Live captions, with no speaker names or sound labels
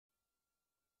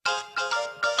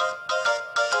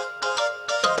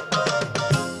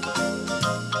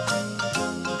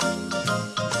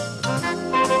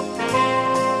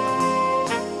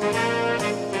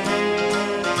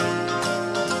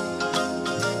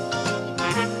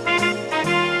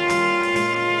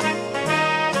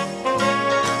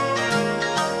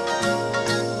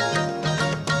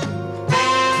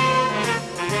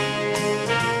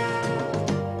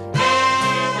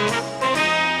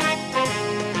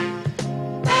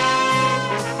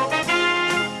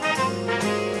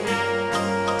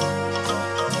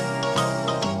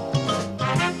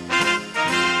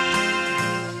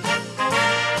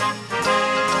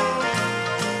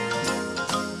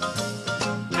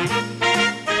The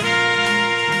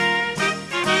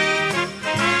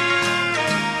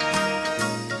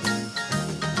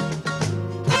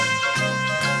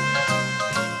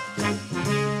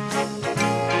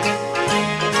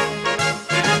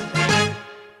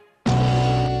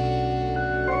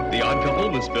Odd Couple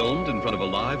was filmed in front of a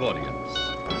live audience.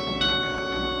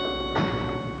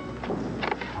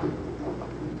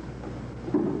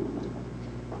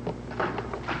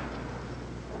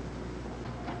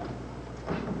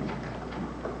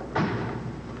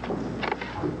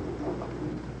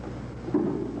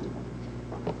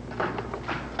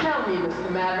 Tell me,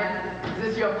 Mr. Maverick, is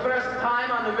this your first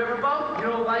time on the riverboat? You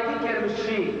don't like it? Get a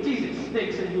machine. Jesus, it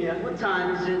stinks in here. What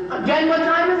time is it? Again, what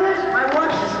time is it? I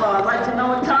watch this law. I'd like to know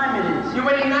what time it is. You're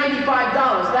winning $95.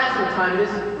 That's what time it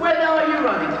is. Where the hell are you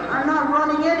running? I'm not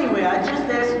running anywhere. I just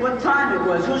asked what time it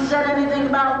was. Who said anything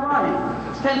about running?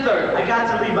 It's 10:30. I got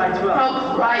to leave by 12.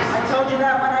 Oh, Christ. I told you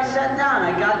that when I sat down.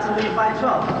 I got to leave by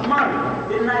 12. Murray,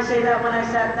 didn't I say that when I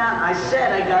sat down? I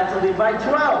said I got to leave by 12.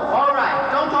 All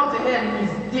right, don't talk to him.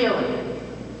 He's dealing.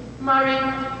 Murray,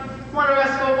 want to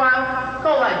rest for a while?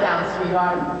 Go lie down,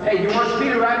 sweetheart. Hey, you want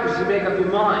speed or accuracy? Make up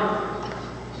your mind.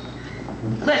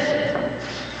 Listen.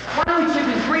 Why don't we chip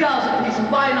in $3 a piece and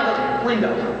buy another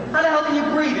window? How the hell can you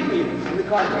breathe in here? In the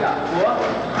cards you got?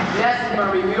 4? Yes,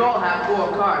 Murray, we all have 4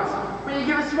 cards. When you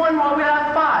give us 1 more, we'd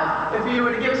have 5. If you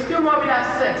were to give us 2 more, we'd have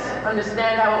 6.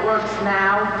 Understand how it works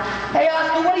now? Hey,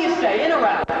 Oscar, what do you say? In or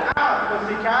out? Out,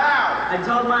 pussycat, out. I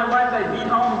told my wife I'd be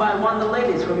home by 1 the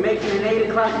latest. We're making an 8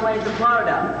 o'clock plane to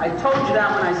Florida. I told you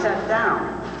that when I sat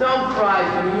down. Don't cry,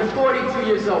 Jimmy. You're 42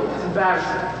 years old. It's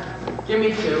embarrassing. Give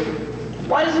me 2.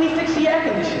 Why doesn't he fix the air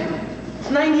conditioning? It's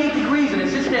 98 degrees and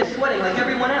it's just there sweating like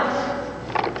everyone else.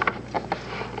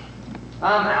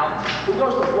 I'm out. Who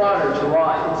goes to Florida in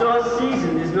July? It's all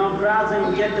season. There's no crowds and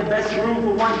you get the best room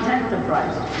for 1/10 the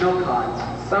price. No cards.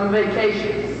 Some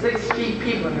vacation. 6 cheap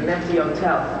people in an empty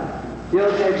hotel.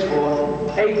 Deal takes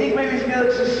 4. Hey, you think maybe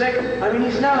Felix is sick? I mean,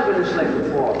 he's never been this late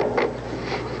before.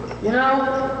 You know,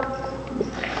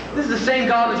 this is the same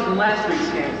garbage from last week's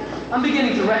game. I'm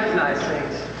beginning to recognize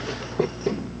things.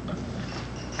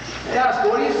 Hey, Oscar,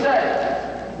 what do you say?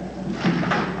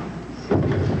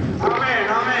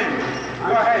 I'm in.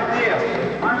 Go ahead, deal.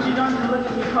 Aren't you going to look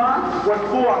at your car? What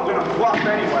for? I'm gonna bluff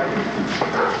anyway.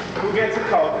 Who gets a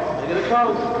Coke? I get a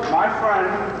Coke. My friend,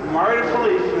 Murray the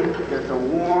policeman, gets a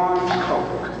warm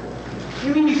Coke.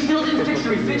 You mean you still didn't fix the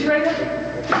refrigerator?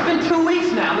 It's been 2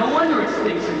 weeks now. No wonder it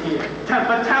stinks in here.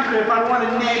 Temper. If I want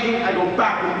a nagging, I go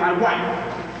back with my wife.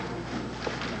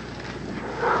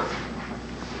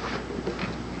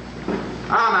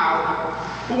 I'm out.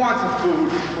 Who wants some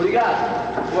food? What do you got?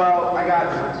 Well, I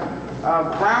got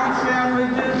brown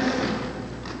sandwiches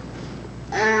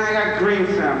and I got green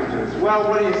sandwiches. Well,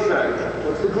 what do you say?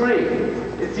 What's the green?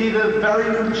 It's either very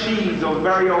new cheese or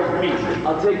very old meat.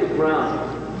 I'll take the brown.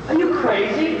 Are you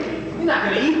crazy? You're not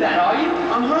going to eat that, are you?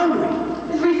 I'm hungry.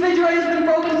 His refrigerator's been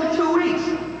broken for 2 weeks.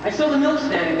 I saw the milk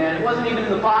standing there, and it wasn't even in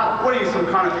the bottle. What are you, some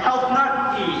kind of health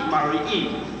nut? Eat, Murray,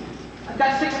 eat. I've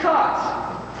got 6 cards.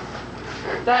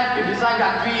 That figures I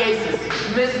got 3 aces.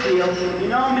 Misdeal. You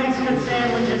know Mexican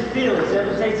sandwiches Felix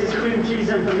ever takes his cream cheese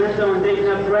and pimento and dating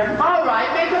up bread? All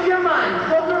right, make up your mind.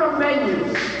 Poker or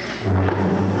menus?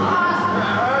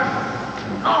 Oscar!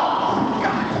 Oh,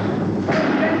 God.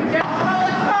 Get all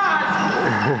the cards!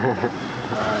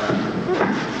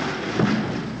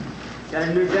 Got a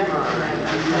new deck?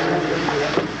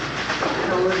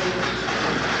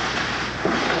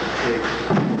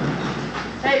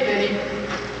 Hey, Vinny.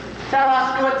 Tell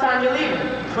Oscar what time you're leaving.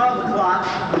 12 o'clock.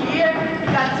 Here, you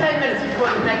got 10 minutes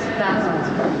before the next announcement.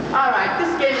 All right,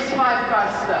 this game is 5-card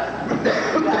stuff.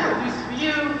 We got deuce for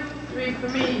you, 3 for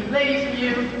me, ladies for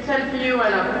you, 10 for you,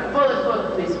 and a bullet for the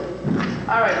policeman.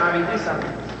 All right, Marvin, do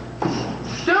something.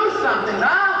 Do something,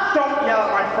 huh? Don't yell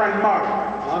at my friend Murray.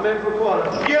 I'm in for quarter.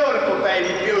 Beautiful,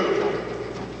 baby, beautiful.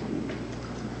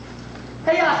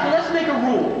 Hey, Oscar, let's make a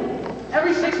rule.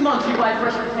 Every 6 months you buy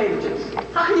fresh potato chips.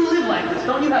 How can you live like this?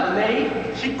 Don't you have a maid?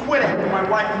 She quit after my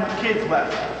wife and the kids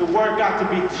left. The work got to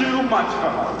be too much for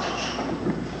her.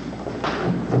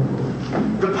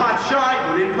 The pot shy,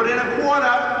 you didn't put in a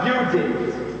quarter. You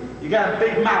did. You got a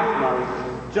big mouth, Murray.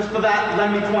 Just for that,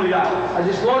 lend me $20. I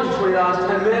just loaned you $20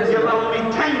 10 minutes You ago. loaned me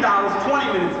 $10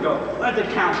 20 minutes ago. Learn to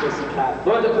count this, cat.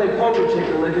 Learned to play poker,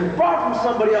 chicken living. Borrow from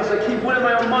somebody else. I keep winning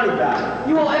my own money back.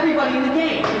 You owe everybody in the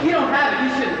game. If you don't have it, you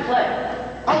shouldn't play.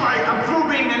 All right, I'm through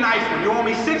being the nice one. You owe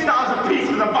me $6 a piece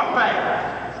for the buffet.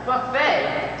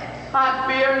 Buffet? Hot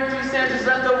beer and 2 sandwiches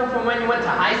left over from when you went to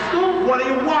high school? What do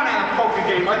you want out of a poker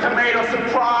game? A tomato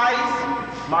surprise?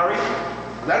 Murray,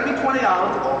 Let me $20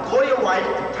 or call your wife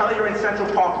to tell her you're in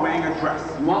Central Park wearing a dress.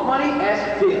 You want money?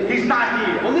 Ask Felix. He's not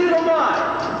here. Well, neither am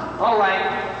I. All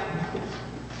right.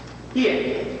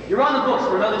 Here. You're on the books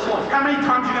for another 20. How many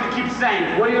times are you going to keep saying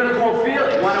it? What are you going to call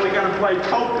Felix? When are we going to play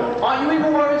poker? Aren't you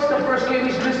even worried? It's the first game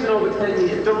he's missed in over 10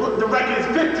 years. The record is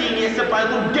 15 years set by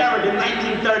Lou Gehrig in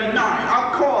 1939.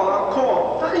 I'll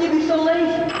call. How can you be so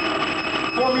lazy?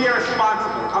 Call me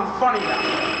irresponsible. I'm funny now.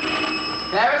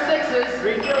 There are sixes.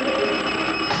 3 2.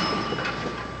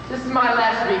 This is my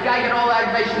last week. I get all the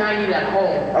aggravation I need at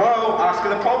home. Hello, Oscar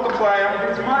the poker player.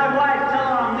 It's my wife. Tell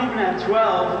her I'm leaving at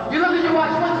 12. You look at your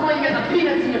watch once more, you get the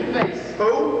peanuts in your face.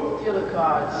 Who? Deal the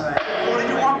cards. What do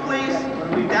you want, please?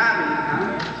 Dabby.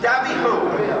 Dabby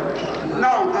who?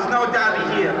 No, there's no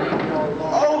Dabby here.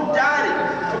 Oh, Daddy.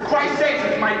 For Christ's sake,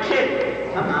 it's my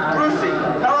kid. Brucey.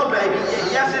 Hello, baby.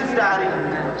 Yes, it's Daddy.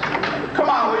 Come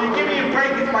on, will you give me a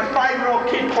break? It's my 5-year-old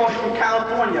kid calling from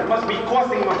California. It must be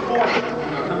costing him a fortune.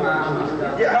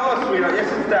 Yeah, hello, sweetheart.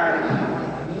 Yes, it's Daddy.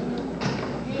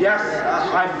 Yes,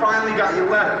 I finally got your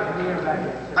letter.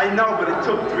 I know, but it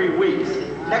took 3 weeks.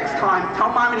 Next time, tell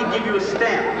Mommy to give you a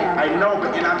stamp. I know,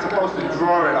 but you're not supposed to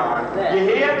draw it on. You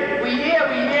hear? We hear.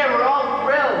 We're all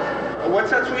thrilled.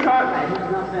 What's that, sweetheart?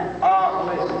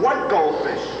 What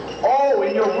goldfish? Oh,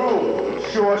 in your room.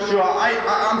 Sure.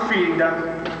 I'm feeding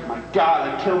them. My God,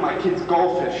 I killed my kid's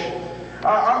goldfish.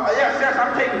 Yes,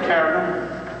 I'm taking care of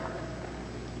them.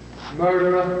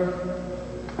 Murderer.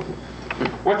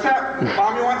 What's that?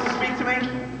 Mommy wants to speak to me?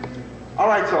 All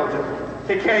right, soldier.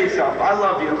 Take care of yourself. I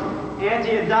love you.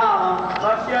 Angie, $1.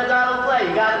 What's your dollar play?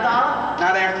 You got $1?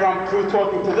 Not after I'm through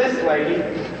talking to this lady.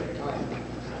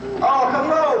 Oh,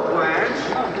 hello, Blanche.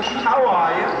 How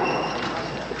are you?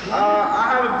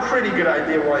 I have a pretty good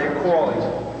idea why you're calling.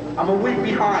 I'm a week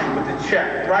behind with the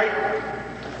check, right?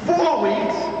 4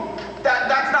 weeks?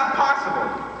 That's not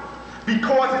possible.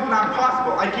 Because it's not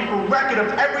possible, I keep a record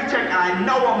of every check and I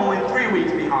know I'm only 3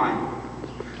 weeks behind.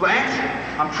 Blanche,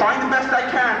 I'm trying the best I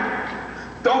can.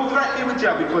 Don't threaten me with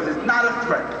jail because it's not a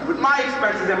threat. With my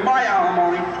expenses and my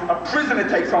alimony, a prisoner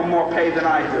takes home more pay than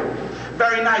I do.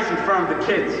 Very nice and firm to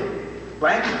kids.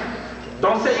 Blanche,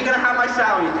 don't say you're gonna have my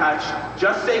salary attached.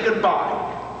 Just say goodbye.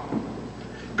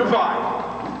 Goodbye.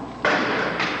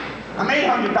 I'm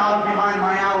 $800 behind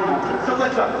my alimony, so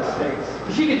let's up the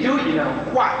stakes. She can do it, you know.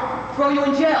 What? Throw you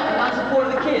in jail for not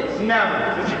supporting the kids.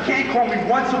 Never. If she can't call me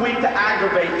once a week to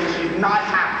aggravate me, she's not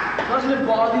happy. Doesn't it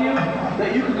bother you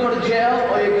that you could go to jail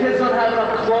or your kids don't have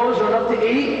enough clothes or enough to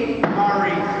eat?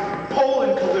 Murray,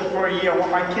 Poland could live for a year while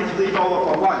my kids leave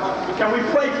over for lunch. Can we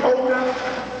play poker?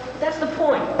 That's the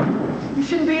point. You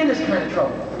shouldn't be in this kind of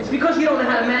trouble. It's because you don't know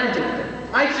how to manage it.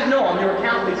 I should know. I'm your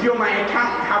accountant. If you're my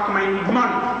accountant, how come I need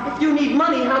money? If you need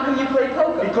money, how come you play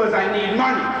poker? Because I need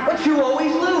money. But you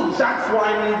always lose. That's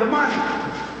why I need the money.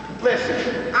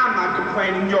 Listen, I'm not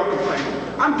complaining, you're complaining.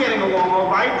 I'm getting along all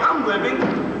right. I'm living.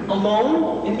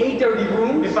 Alone? In 8 dirty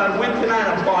rooms? If I win tonight,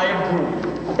 I'll buy a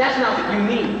broom. That's not what you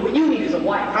need. What you need is a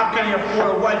wife. How can I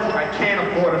afford a wife if I can't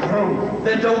afford a broom?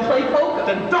 Then don't play poker.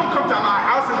 Then don't come to my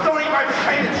house and don't eat my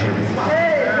potato chips.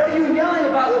 Hey, what are you yelling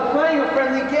about? We're playing a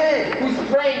friendly game. Who's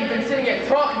playing? You've been sitting here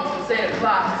talking since 8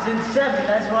 o'clock. Since 7.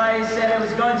 That's why I said I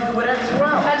was going to do whatever's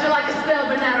wrong. How'd you like a stale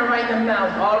banana right in the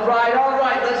mouth? All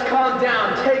right, let's calm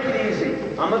down. Take it easy.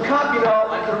 I'm a cop, you know.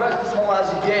 I could arrest this whole as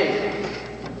a game.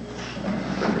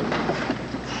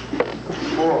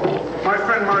 My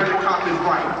friend Murray the cop is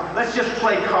right. Let's just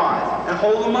play cards. And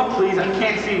hold them up, please. I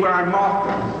can't see where I marked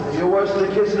them. You're worse than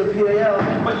the kids in the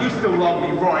PAL. But you still love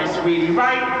me, Roy, sweetie,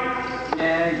 right?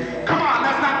 Yeah. Come on,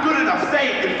 that's not good enough.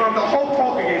 Say it in front of the whole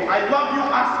poker game. I love you,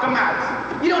 Oscar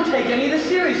Madison. You don't take any of this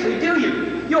seriously, do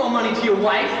you? You owe money to your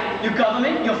wife, your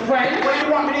government, your friends. What do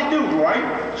you want me to do, Roy?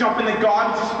 Jump in the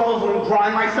garbage disposal and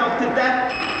grind myself to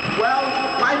death? Well,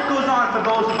 life goes on for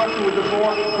those of us who are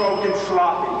divorced, broken,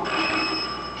 sloppy.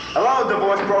 Hello,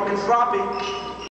 divorced, broken, sloppy.